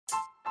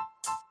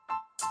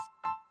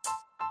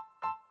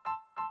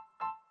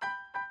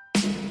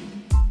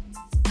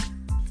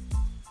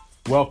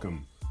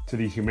Welcome to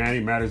the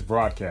Humanity Matters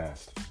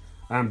broadcast.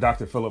 I'm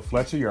Dr. Philip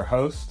Fletcher, your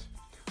host,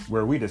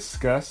 where we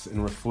discuss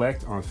and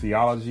reflect on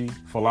theology,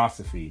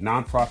 philosophy,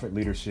 nonprofit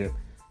leadership,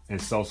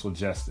 and social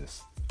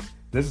justice.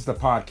 This is the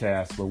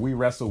podcast where we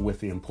wrestle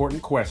with the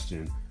important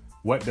question,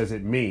 what does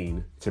it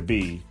mean to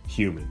be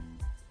human?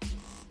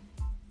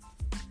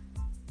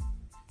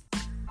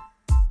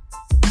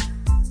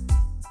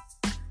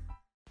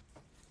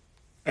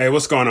 Hey,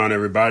 what's going on,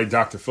 everybody?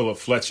 Dr. Philip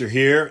Fletcher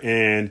here,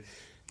 and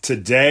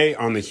today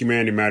on the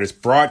Humanity Matters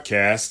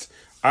broadcast,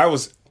 I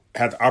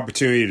had the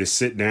opportunity to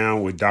sit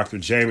down with Dr.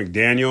 Jay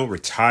McDaniel,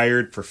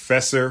 retired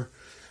professor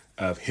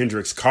of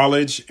Hendrix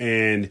College,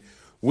 and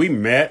we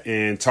met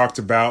and talked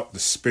about the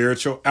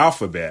spiritual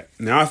alphabet.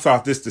 Now, I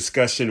thought this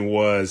discussion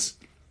was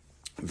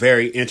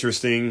very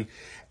interesting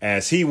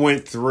as he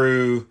went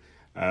through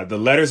the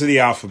letters of the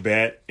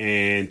alphabet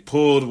and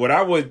pulled what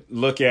I would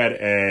look at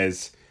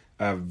as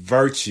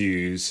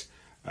virtues,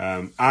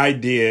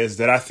 ideas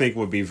that I think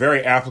would be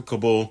very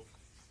applicable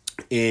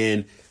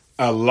in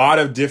a lot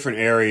of different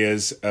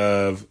areas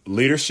of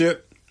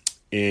leadership,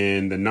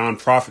 in the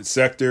nonprofit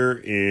sector,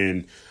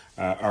 in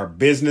our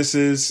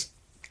businesses,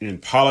 in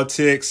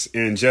politics,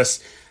 in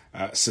just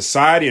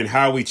society and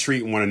how we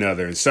treat one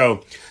another. And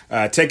so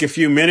take a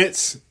few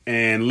minutes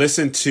and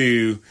listen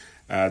to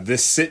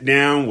this sit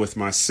down with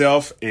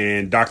myself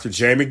and Dr.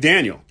 Jay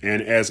McDaniel.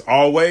 And as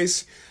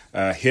always,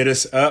 hit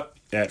us up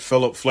at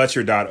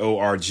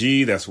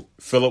philipfletcher.org. That's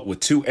Philip with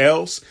 2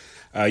 L's.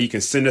 You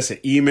can send us an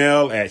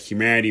email at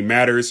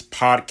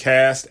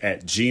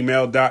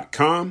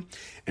humanitymatterspodcast@gmail.com.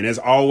 And as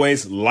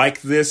always, like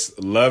this,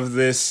 love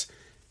this,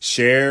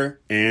 share,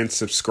 and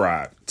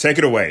subscribe. Take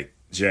it away,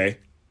 Jay.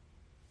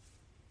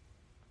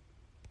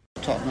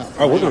 We're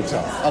going to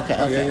talk.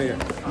 Okay. Yeah.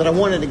 But I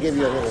wanted to give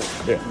you a little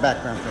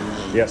background from me.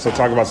 Yeah, so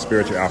talk about the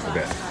spiritual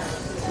alphabet.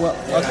 Well,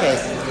 okay.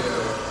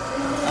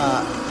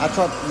 I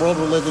taught world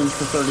religions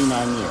for 39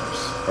 years.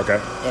 Okay.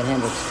 At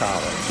Hendrix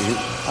College.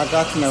 Mm-hmm. I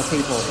got to know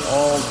people of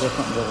all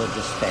different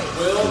religious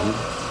faiths. Mm-hmm.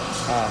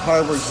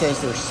 Harvard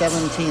says there's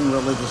 17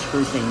 religious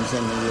groupings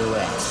in the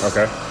U.S.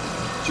 Okay.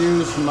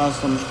 Jews,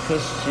 Muslims,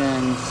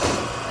 Christians,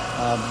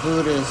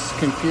 Buddhists,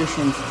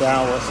 Confucians,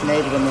 Taoists,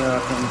 Native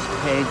Americans,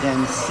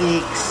 pagans,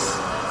 Sikhs,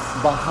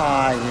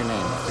 Baha'i, you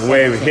name it. The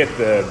way we hit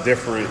the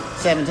different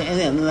 17, and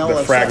then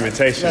the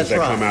fragmentations that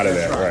come out of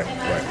that. Right.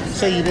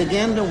 So you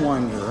begin to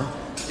wonder,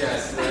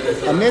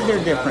 amid their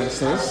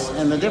differences,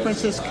 and the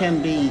differences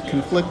can be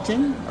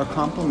conflicting or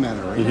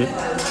complementary,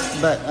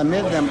 but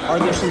amid them, are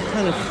there some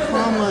kind of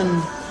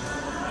common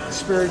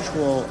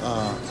spiritual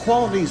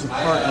qualities of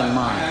heart and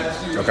mind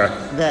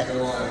that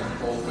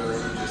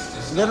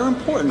are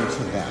important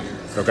to them?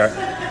 Okay.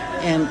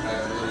 And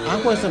I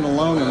wasn't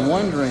alone in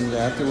wondering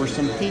that. There were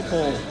some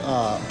people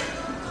up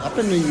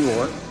in New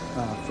York,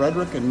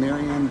 Frederick and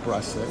Miriam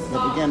Brusset,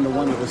 that began to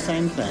wonder the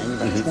same thing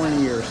about 20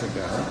 years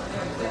ago.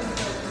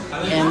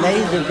 And they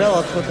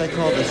developed what they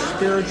call the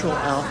spiritual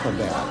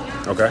alphabet.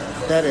 Okay.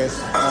 That is,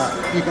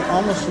 you can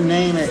almost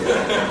name it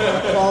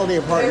a quality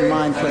of heart and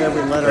mind for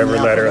every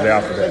letter of the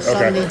alphabet. But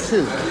some need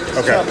two.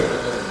 Okay. So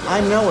I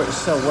know it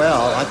so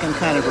well, I can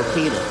kind of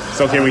repeat it.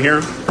 So can we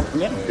hear him?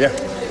 Yeah.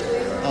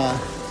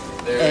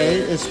 A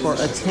is for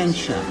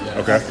attention.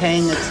 Okay.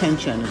 Paying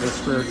attention is a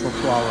spiritual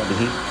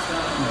quality.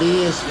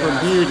 B is for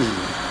beauty.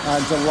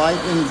 Delight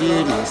in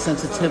beauty,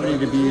 sensitivity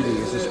to beauty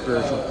is a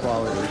spiritual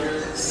quality.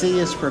 C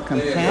is for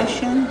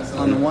compassion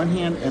on the one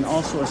hand, and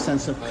also a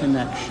sense of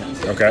connection.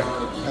 Okay.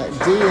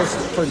 D is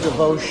for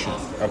devotion.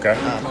 Okay.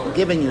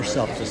 Giving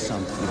yourself to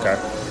something. Okay.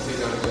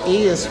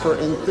 E is for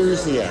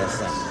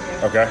enthusiasm.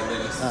 Okay.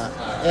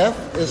 F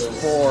is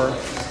for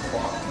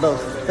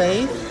both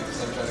faith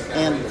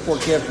and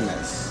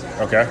forgiveness.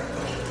 Okay.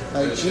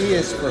 G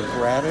is for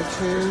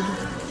gratitude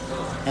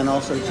and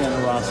also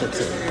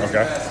generosity.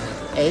 Okay.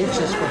 H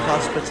is for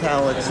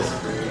hospitality,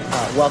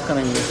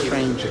 welcoming the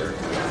stranger.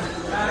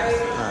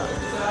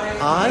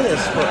 I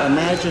is for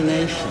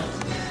imagination.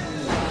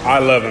 I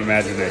love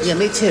imagination. Yeah,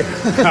 me too.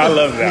 I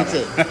love that. Me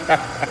too.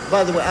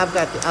 By the way,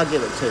 I'll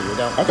give it to you.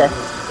 Okay.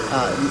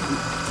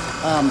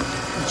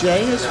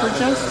 J is for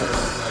justice.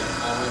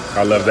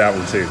 I love that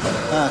one too.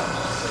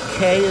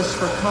 K is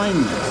for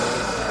kindness.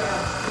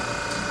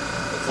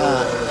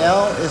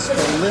 L is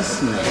for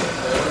listening.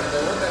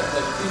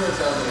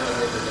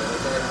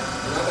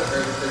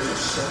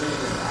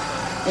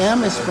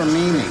 M is for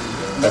meaning.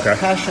 Okay.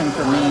 Passion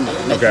for meaning.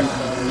 Okay.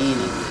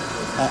 Meaning.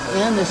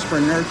 N is for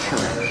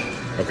nurturing.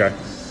 Okay.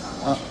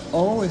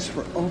 O is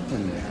for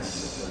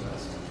openness.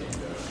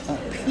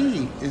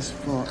 P is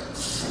for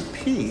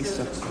peace,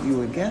 you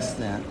would guess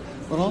that,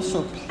 but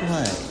also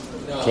play.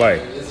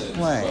 Play.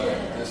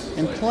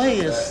 And play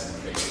is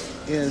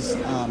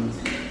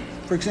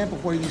for example,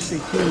 where you see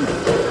humor.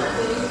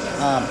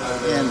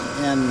 In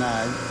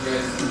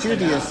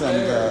Judaism,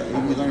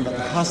 you learn about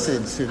the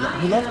Hasids who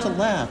love to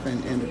laugh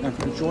and are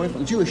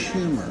joyful. Jewish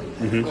humor.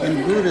 In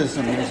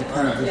Buddhism, there's a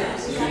kind of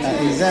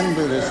in Zen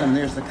Buddhism,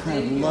 there's the kind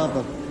of love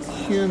of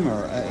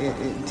humor. It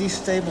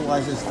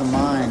destabilizes the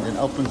mind and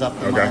opens up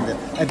the mind.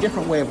 A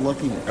different way of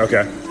looking at it.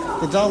 Okay.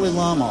 The Dalai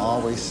Lama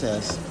always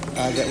says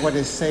that what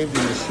has saved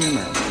him is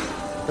humor,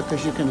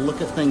 because you can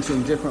look at things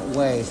in different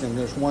ways, and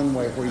there's one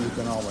way where you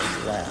can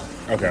always laugh.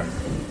 Okay.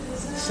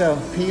 So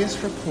P is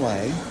for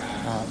play.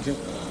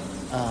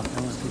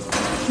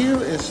 Q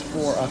is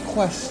for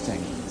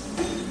questing.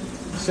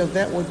 So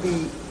that would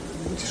be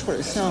just what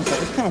it sounds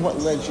like. It's kind of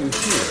what led you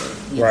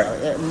here.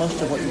 Right.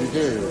 Most of what you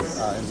do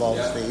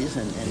involves these,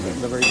 and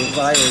the very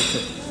desire to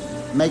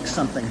make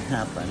something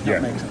happen.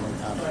 Make something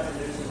happen.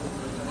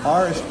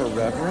 R is for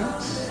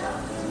reverence.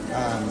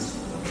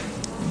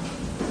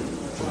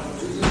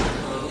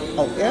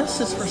 S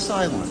is for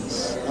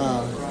silence.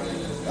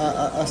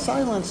 A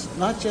silence,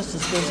 not just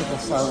as physical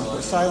silence,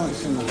 but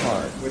silence in the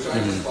heart,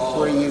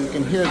 where you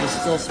can hear the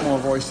still small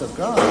voice of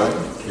God,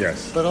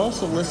 but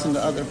also listen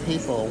to other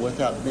people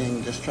without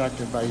being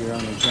distracted by your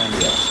own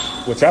agenda.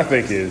 Which I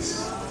think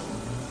is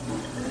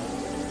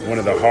one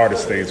of the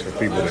hardest things for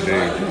people to do.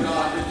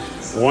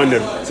 One,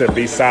 to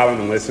be silent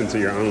and listen to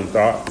your own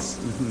thoughts.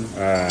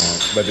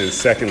 But then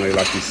secondly,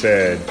 like you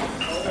said,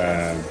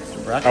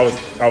 I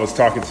was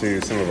talking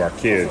to some of our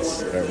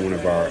kids at one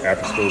of our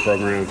after-school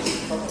programs,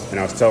 and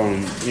I was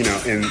telling them,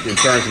 in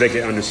terms they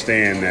can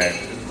understand that,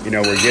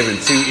 we're given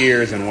 2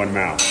 ears and 1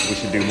 mouth. We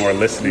should do more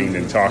listening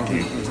than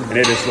talking. And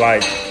it is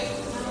like,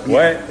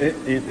 what?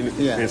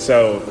 And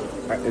so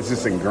it's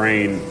just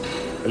ingrained,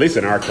 at least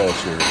in our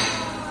culture,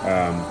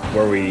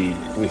 where we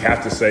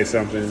have to say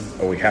something,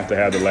 or we have to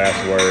have the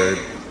last word,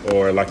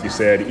 or like you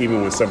said,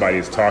 even when somebody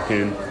is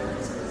talking,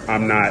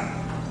 I'm not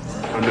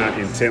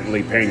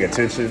intently paying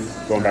attention,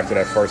 going back to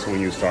that first one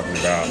you was talking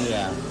about.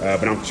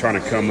 But I'm trying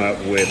to come up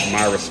with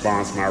my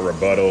response, my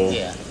rebuttal,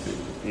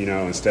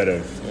 instead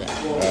of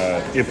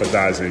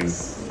empathizing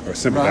or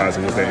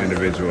sympathizing with that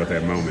individual at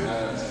that moment.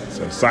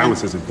 So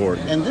silence is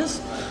important. And this,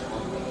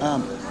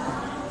 by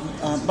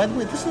the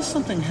way, this is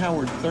something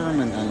Howard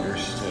Thurman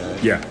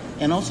understood.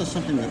 And also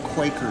something the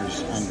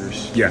Quakers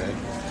understood.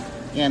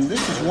 And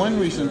this is one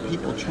reason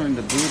people turn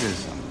to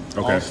Buddhism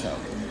also.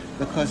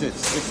 Because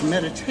it's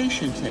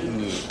meditation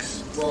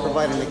techniques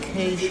provide an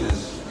occasion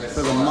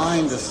for the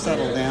mind to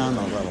settle down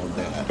a little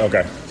bit.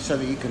 So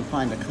that you can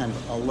find a kind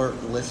of alert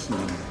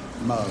listening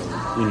mode.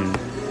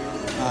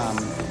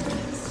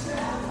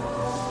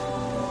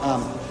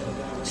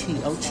 T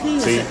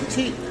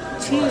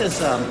is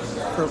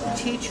for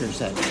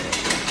teachers, actually.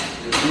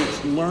 And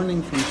it's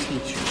learning from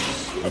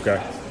teachers.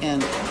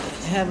 And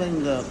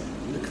having the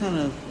kind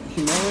of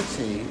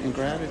humility and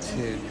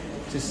gratitude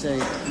to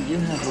say, you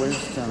have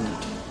wisdom,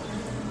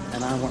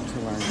 and I want to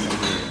learn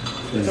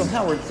from you. So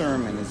Howard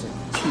Thurman is a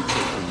teacher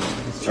for you.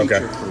 He's a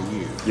teacher for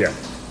you.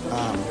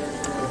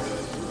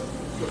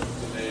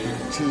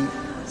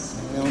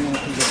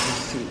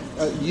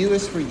 U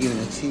is for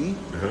unity.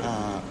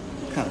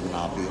 Kind of an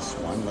obvious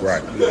one.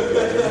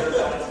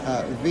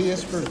 V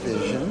is for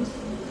vision.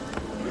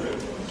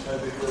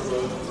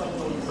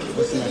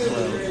 What's the next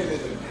one?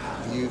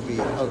 UV.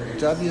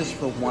 W is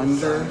for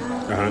wonder.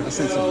 A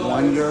sense of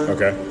wonder.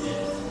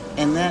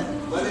 And that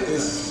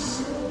is.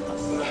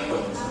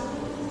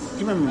 Do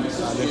you remember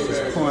there's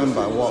this poem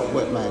by Walt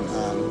Whitman?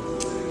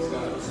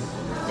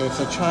 If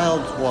a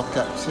child walked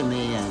up to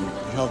me and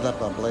held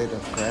up a blade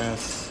of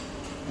grass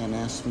and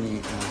asked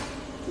me,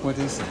 what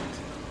is it?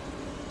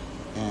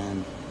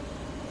 And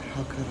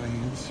how could I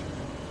answer?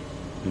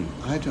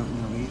 I don't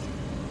know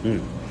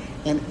either.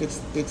 And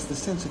it's the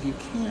sense of you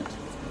can't,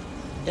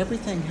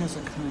 everything has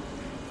a kind of,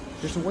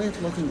 there's a way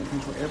of looking at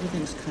things where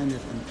everything's kind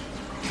of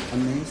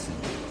amazing.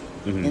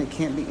 And it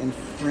can't be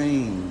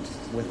enframed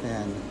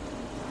within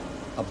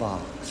a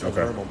box, a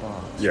verbal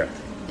box.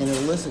 And it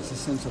elicits a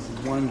sense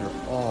of wonder,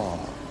 awe,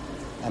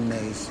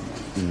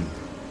 amazement.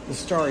 The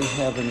starry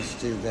heavens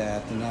do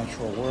that. The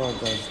natural world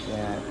does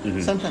that.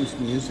 Sometimes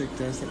music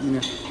does that.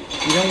 You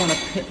don't want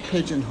to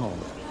pigeonhole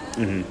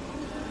it.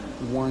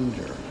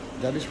 Wonder.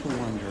 That is for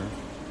wonder.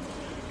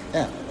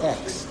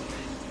 X.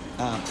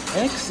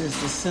 X is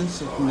the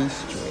sense of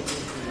mystery.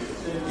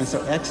 And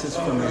so X is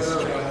for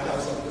mystery.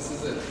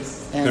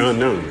 And the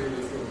unknown.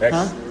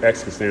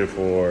 X can stand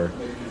for,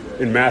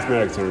 in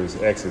mathematical terms,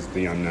 X is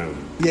the unknown.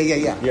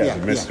 The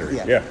mystery.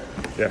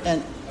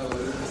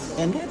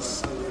 And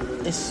that's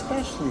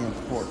especially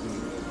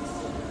important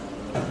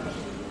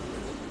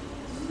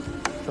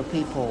for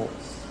people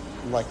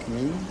like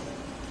me,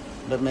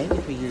 but maybe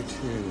for you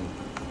too,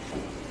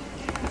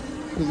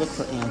 who look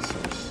for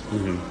answers.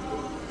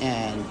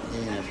 And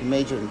if you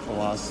major in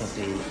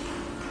philosophy,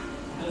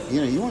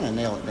 you want to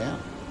nail it down.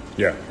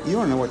 You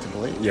want to know what to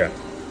believe.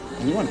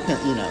 And you want to,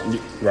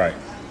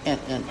 And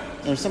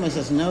if somebody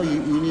says, no, you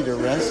need to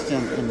rest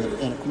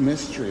in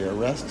mystery or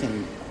rest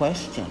in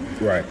question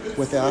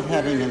without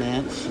having an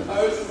answer,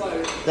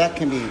 that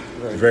can be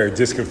very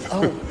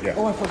disconcerting.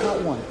 I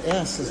forgot one.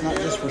 S is not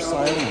just for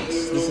silence.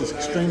 This is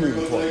extremely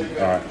important.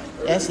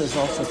 S is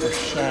also for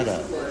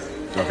shadow.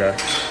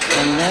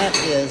 And that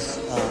is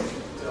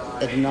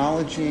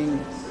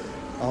acknowledging,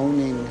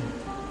 owning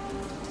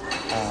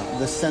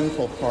the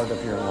sinful part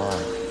of your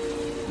life.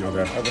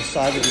 Okay. or the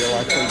side of your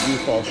life where you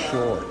fall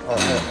short,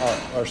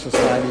 or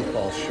society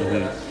falls short.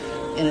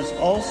 Mm-hmm. And it's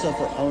also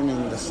for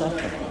owning the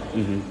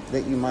suffering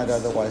that you might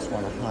otherwise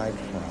want to hide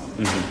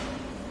from.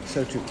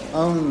 So to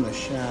own the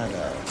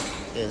shadow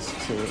is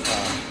to,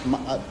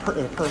 at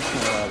a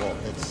personal level,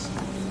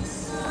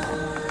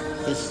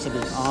 it's to be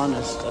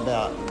honest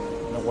about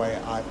the way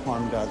I've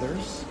harmed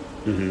others,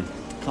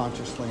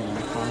 consciously and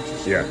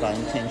unconsciously, by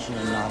intention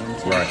and not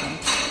intention. Right.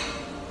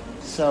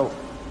 So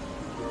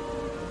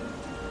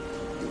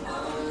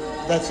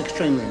that's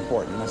extremely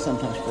important. I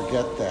sometimes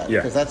forget that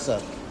because that's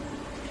a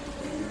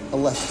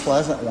less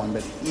pleasant one,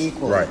 but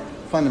equally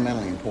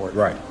fundamentally important.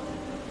 Right.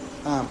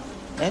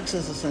 X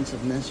is a sense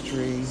of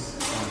mystery.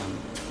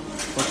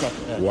 What's up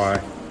X? Why?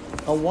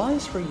 Y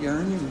is for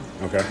yearning.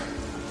 Okay.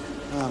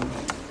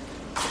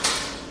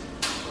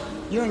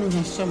 Yearning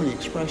has so many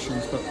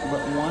expressions, but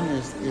one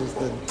is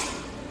the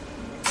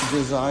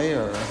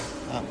desire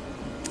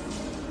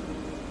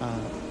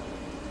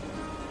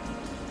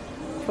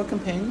for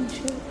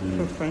companionship,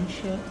 for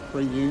friendship,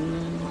 for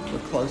union, for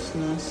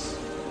closeness.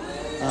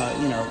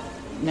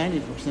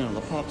 90% of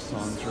the pop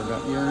songs are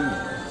about yearning.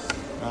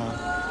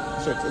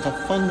 So it's a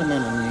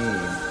fundamental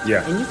need.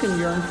 Yeah. And you can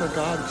yearn for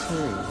God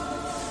too.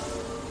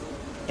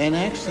 And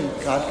actually,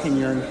 God can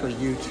yearn for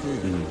you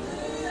too.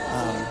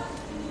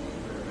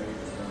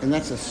 And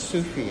that's a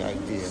Sufi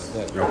idea,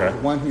 that the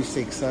one who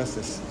seeks us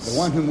is the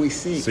one whom we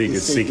seek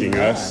is seeking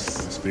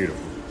us. It's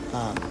beautiful.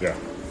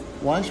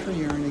 Y is for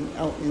yearning.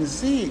 Oh, and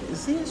Z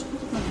is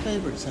one of my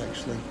favorites,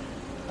 actually.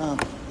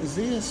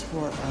 Z is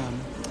for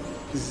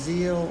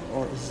zeal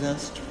or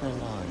zest for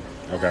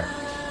life. Okay.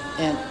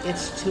 And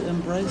it's to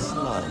embrace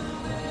life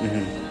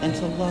and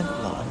to love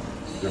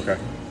life. Okay.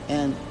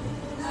 And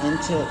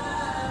to,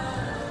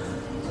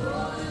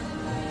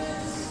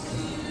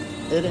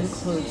 it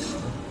includes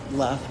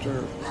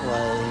laughter,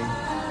 play,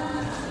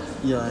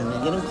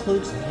 yearning. It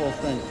includes the whole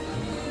thing.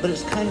 But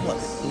it's kind of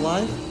like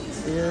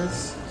life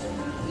is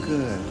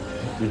good.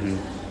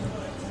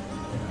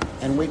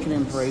 And we can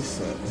embrace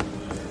it.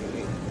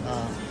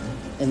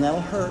 And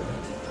that'll hurt.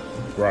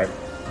 Right.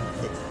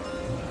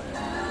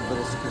 But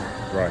it's good.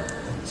 Right.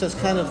 So it's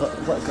kind of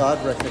what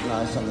God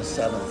recognized on the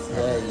seventh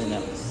day,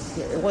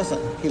 It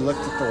wasn't, he looked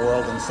at the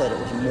world and said it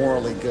was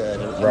morally good.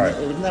 It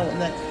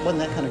wasn't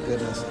that kind of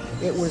goodness.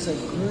 It was a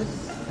good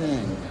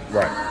thing.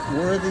 Right.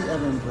 Worthy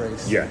of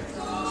embrace. Yeah.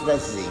 So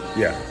that's Z.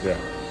 Yeah.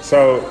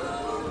 So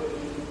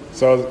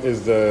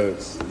is the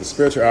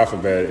spiritual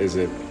alphabet, is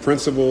it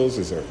principles?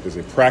 Is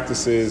it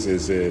practices?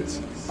 Is it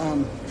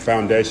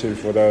foundation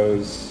for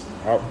those?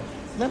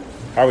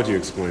 How would you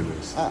explain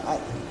this?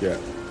 Yeah.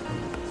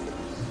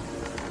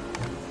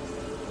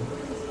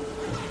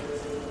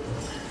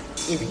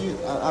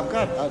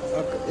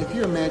 If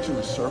you imagine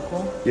a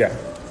circle. Yeah.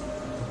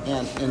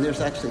 And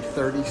there's actually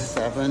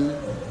 37.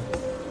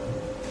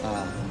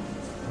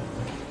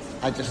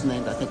 I just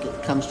named, I think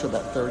it comes to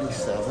about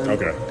 37.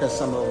 Okay. Because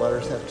some of the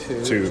letters have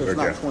two. So it's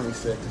not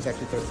 26, it's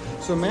actually 30.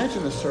 So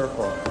imagine a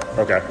circle.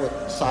 Okay.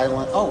 With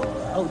silent.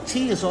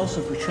 T is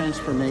also for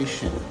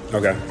transformation.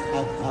 Okay.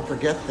 I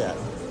forget that.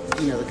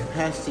 The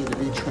capacity to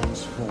be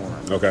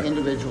transformed. Okay.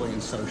 Individually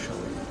and socially.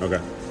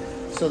 Okay.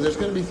 So there's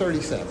going to be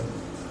 37.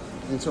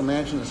 And so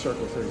imagine a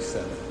circle of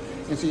 37.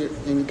 And so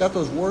you've got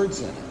those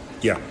words in it.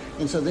 Yeah.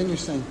 And so then you're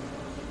saying,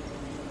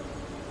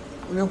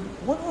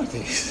 what are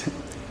these?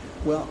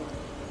 Well,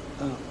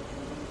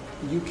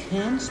 you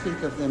can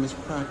speak of them as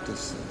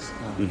practices.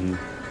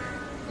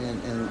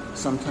 And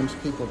sometimes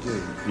people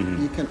do.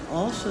 You can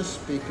also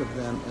speak of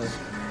them as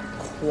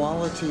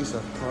qualities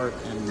of heart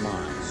and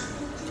mind.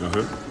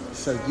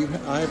 So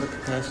I have a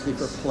capacity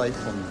for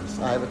playfulness.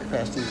 I have a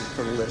capacity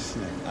for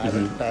listening. I have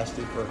a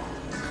capacity for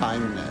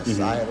kindness.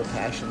 I have a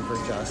passion for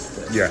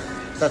justice. Yeah.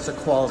 That's a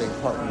quality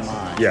of heart and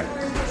mind. Yeah.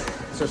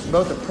 So it's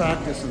both a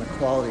practice and a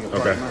quality of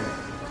heart and mind.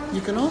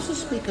 You can also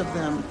speak of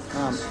them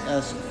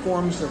as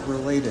forms of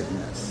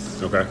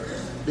relatedness. Okay.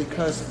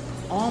 Because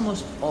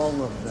almost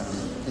all of them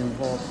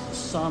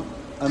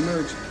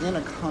emerge in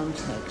a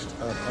context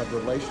of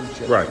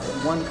relationship, right,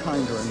 of one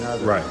kind or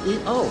another. Right.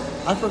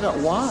 I forgot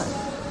why.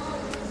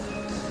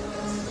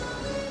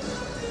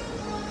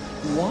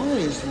 Why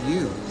is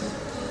you.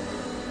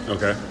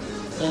 Okay.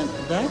 And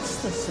that's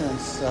the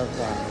sense of,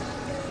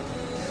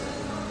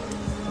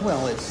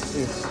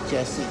 it's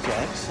Jesse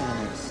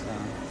Jackson, it's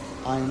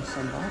I am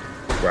somebody.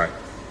 Right.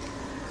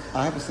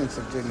 I have a sense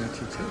of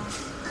dignity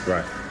too.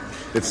 Right.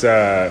 It's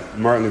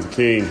Martin Luther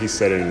King, he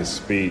said it in his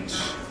speech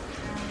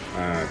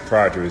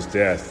prior to his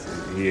death.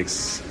 He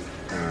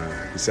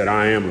said,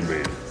 I am a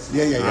man.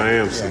 Yeah. I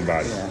am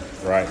somebody. Yeah.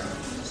 Right.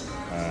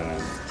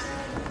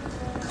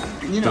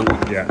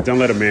 Don't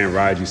let a man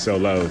ride you so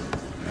low.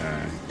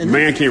 A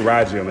man can't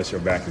ride you unless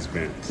your back is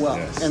bent. Well,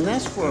 and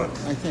that's where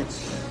I think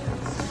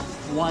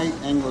white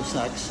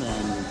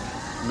Anglo-Saxon,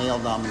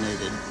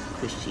 male-dominated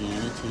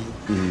Christianity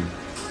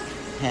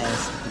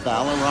has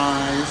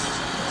valorized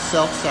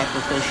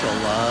self-sacrificial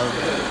love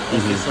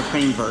as the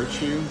supreme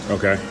virtue.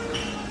 Okay.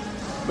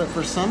 But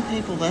for some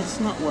people, that's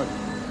not what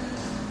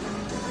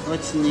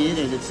what's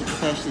needed is the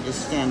capacity to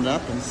stand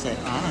up and say,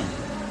 I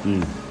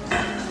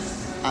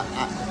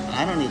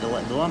don't need to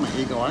let go of my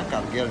ego. I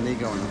got to get an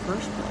ego in the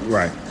first place.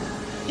 Right.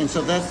 And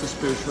so that's the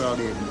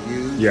spirituality of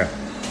youth. Yeah.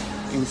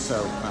 And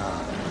so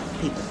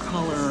people of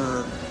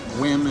color,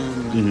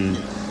 women,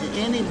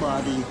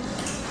 anybody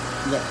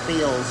that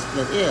feels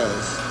that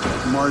is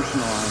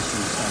marginalized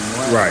in some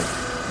way. Right.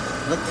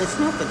 But it's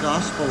not the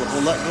gospel of,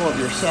 well, let go of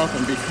yourself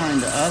and be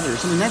kind to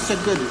others. I mean, that's a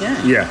good thing.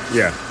 Yeah,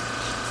 yeah.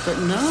 But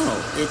no,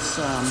 it's,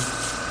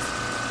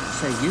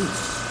 say you,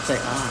 say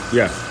I.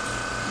 Yeah.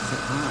 Say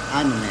I,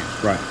 I'm a man.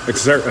 Right.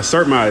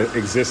 Assert my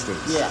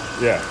existence. Yeah.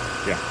 Yeah,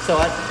 yeah.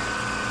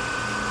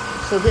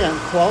 So then,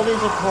 qualities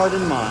of heart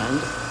and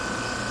mind,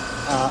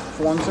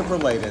 forms of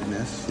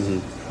relatedness,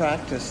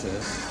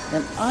 practices,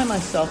 and I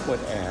myself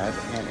would add,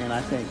 and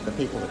I think the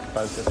people that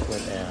compose this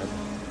would add,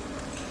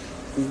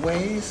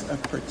 ways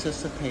of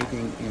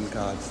participating in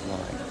God's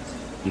life.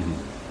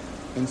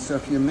 And so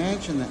if you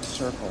imagine that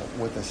circle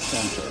with a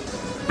center,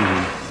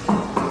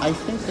 I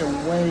think there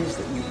are ways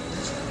that you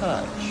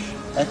touch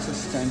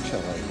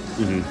existentially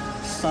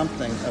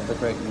something of the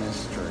great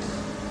mystery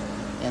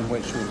in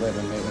which we live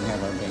and move and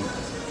have our being.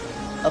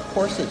 Of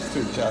course it's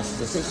through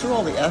justice. It's through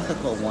all the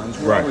ethical ones.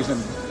 We're always in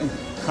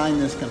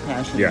kindness,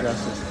 compassion,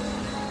 justice.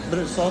 But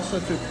it's also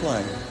through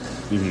play.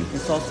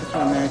 It's also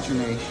through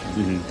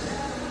imagination.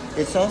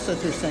 It's also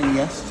through saying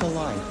yes to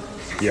life.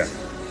 Yeah.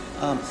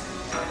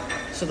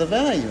 So the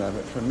value of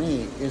it for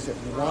me is it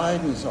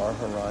widens our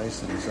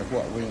horizons of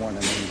what we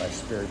want to mean by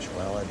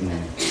spirituality.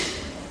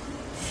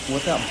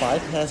 Without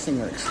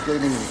bypassing or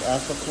excluding the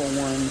ethical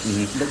ones,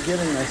 but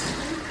giving us,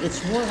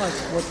 it's more like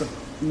what the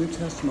New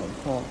Testament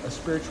would call a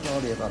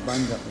spirituality of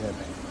abundant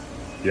living.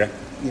 Yeah.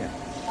 Yeah.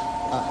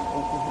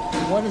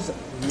 What does it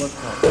look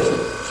like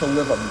to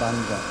live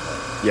abundantly?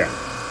 Yeah.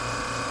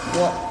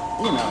 Well,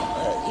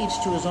 each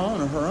to his own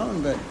or her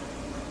own, but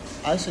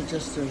I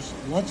suggest there's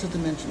lots of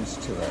dimensions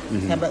to it.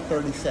 How about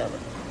 37?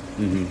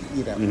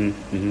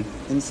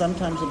 And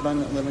sometimes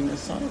abundant living is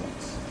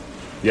silence.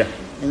 Yeah.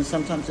 And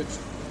sometimes it's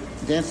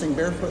dancing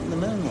barefoot in the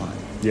moonlight.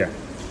 Yeah.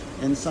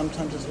 And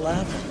sometimes it's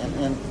laughing.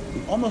 And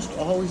almost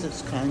always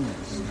it's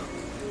kindness.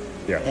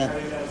 Yeah.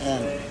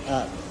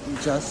 And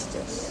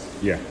justice.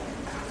 Yeah.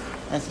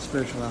 That's the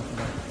spiritual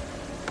alphabet.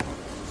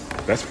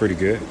 That's pretty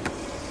good.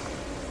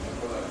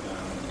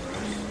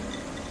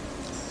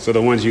 So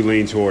the ones you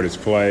lean toward is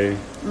play,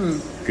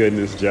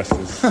 goodness,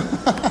 justice.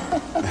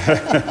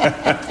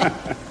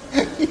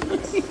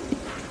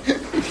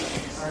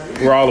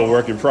 We're all a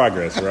work in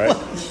progress, right?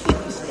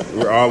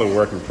 We're all a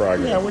work in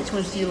progress. Yeah, which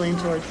ones do you lean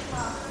toward?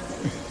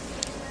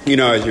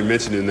 As you're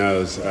mentioning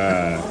those,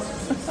 I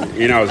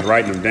was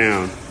writing them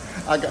down.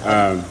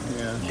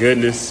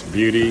 Goodness,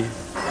 beauty,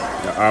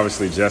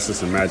 obviously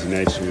justice,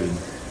 imagination,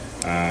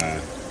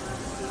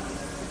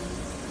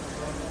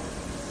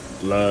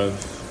 love,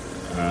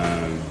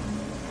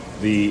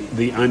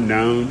 the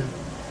unknown.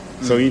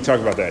 So when you talk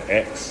about that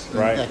X,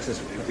 right? X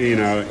is,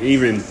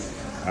 even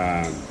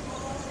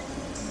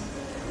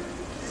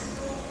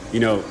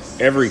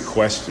every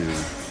question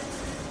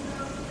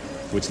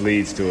which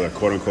leads to a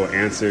quote unquote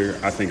answer,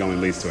 I think only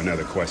leads to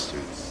another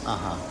question.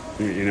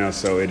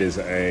 So it is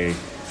I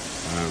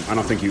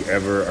don't think you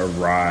ever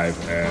arrive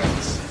at,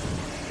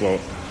 well,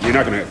 you're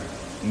not going to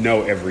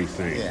know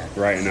everything,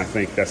 right? And I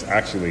think that's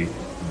actually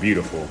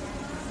beautiful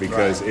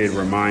because it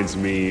reminds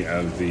me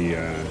of the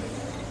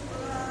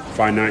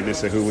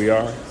finiteness of who we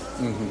are,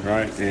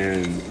 right?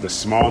 And the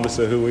smallness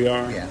of who we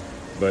are. Yeah.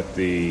 But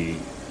then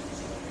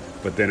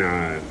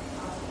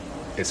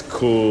it's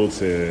cool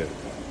to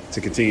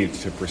continue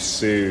to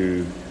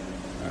pursue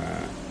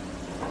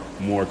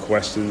more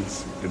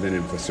questions, and then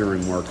in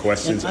pursuing more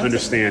questions,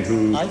 understand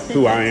who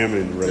I am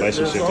in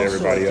relationship to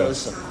everybody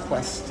else. There's also a dose of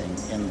questing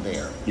in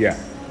there. Yeah.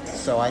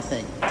 So I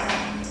think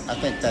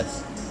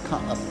that's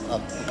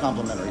a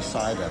complementary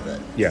side of it.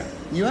 Yeah.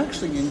 You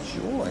actually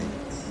enjoy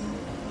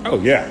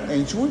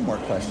more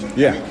questions.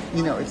 Yeah. I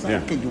mean, it's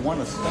not because you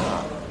want to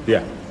stop.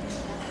 Yeah.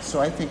 So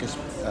I think it's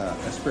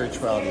a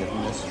spirituality of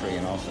mystery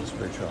and also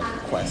spirituality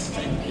of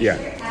questing. Yeah.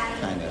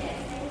 Kind of.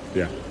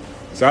 Yeah.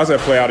 So how's that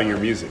play out in your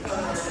music?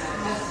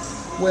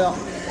 Well,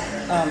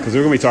 because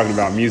we're going to be talking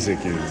about music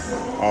and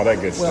all that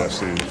good stuff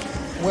soon.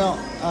 Well,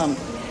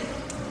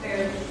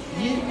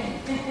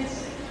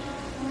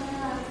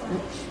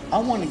 I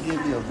want to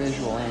give you a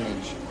visual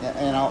image,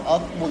 and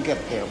we'll get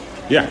there.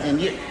 Yeah.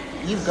 And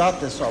you've got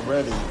this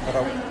already,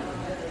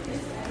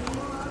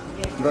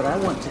 but I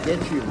want to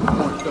get you to the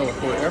point, Philip,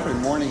 where every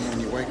morning when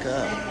you wake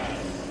up,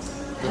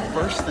 the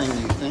first thing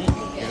you think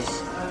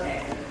is,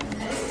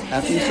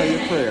 after you say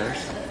your prayers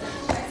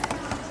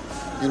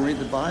and read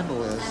the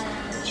Bible, is,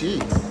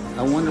 gee,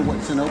 I wonder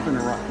what's in Open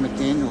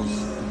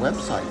McDaniel's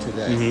website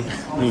today.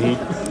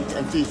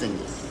 I'm teasing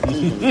you. I'm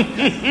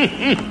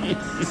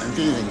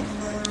teasing you.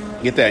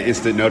 Get that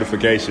instant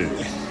notification.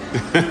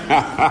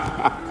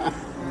 Yeah.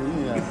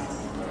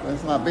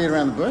 Let's not beat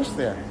around the bush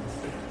there.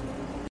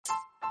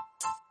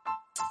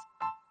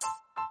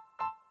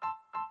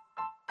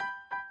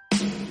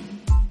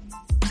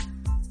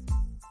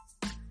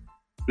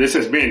 This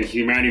has been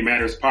Humanity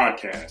Matters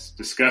Podcast,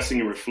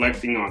 discussing and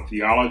reflecting on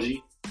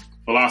theology,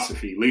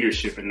 philosophy,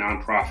 leadership, and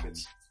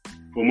nonprofits.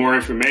 For more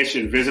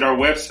information, visit our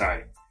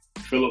website,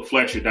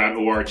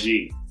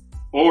 philipfletcher.org,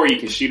 or you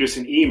can shoot us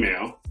an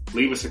email,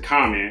 leave us a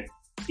comment,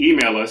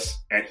 email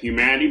us at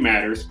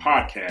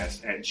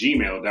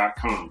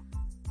humanitymatterspodcast@gmail.com.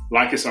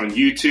 Like us on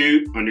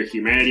YouTube under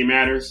Humanity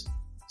Matters.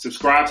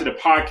 Subscribe to the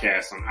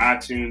podcast on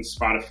iTunes,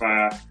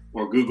 Spotify,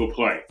 or Google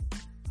Play.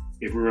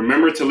 If we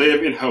remember to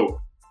live in hope,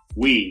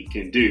 we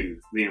can do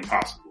the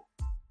impossible.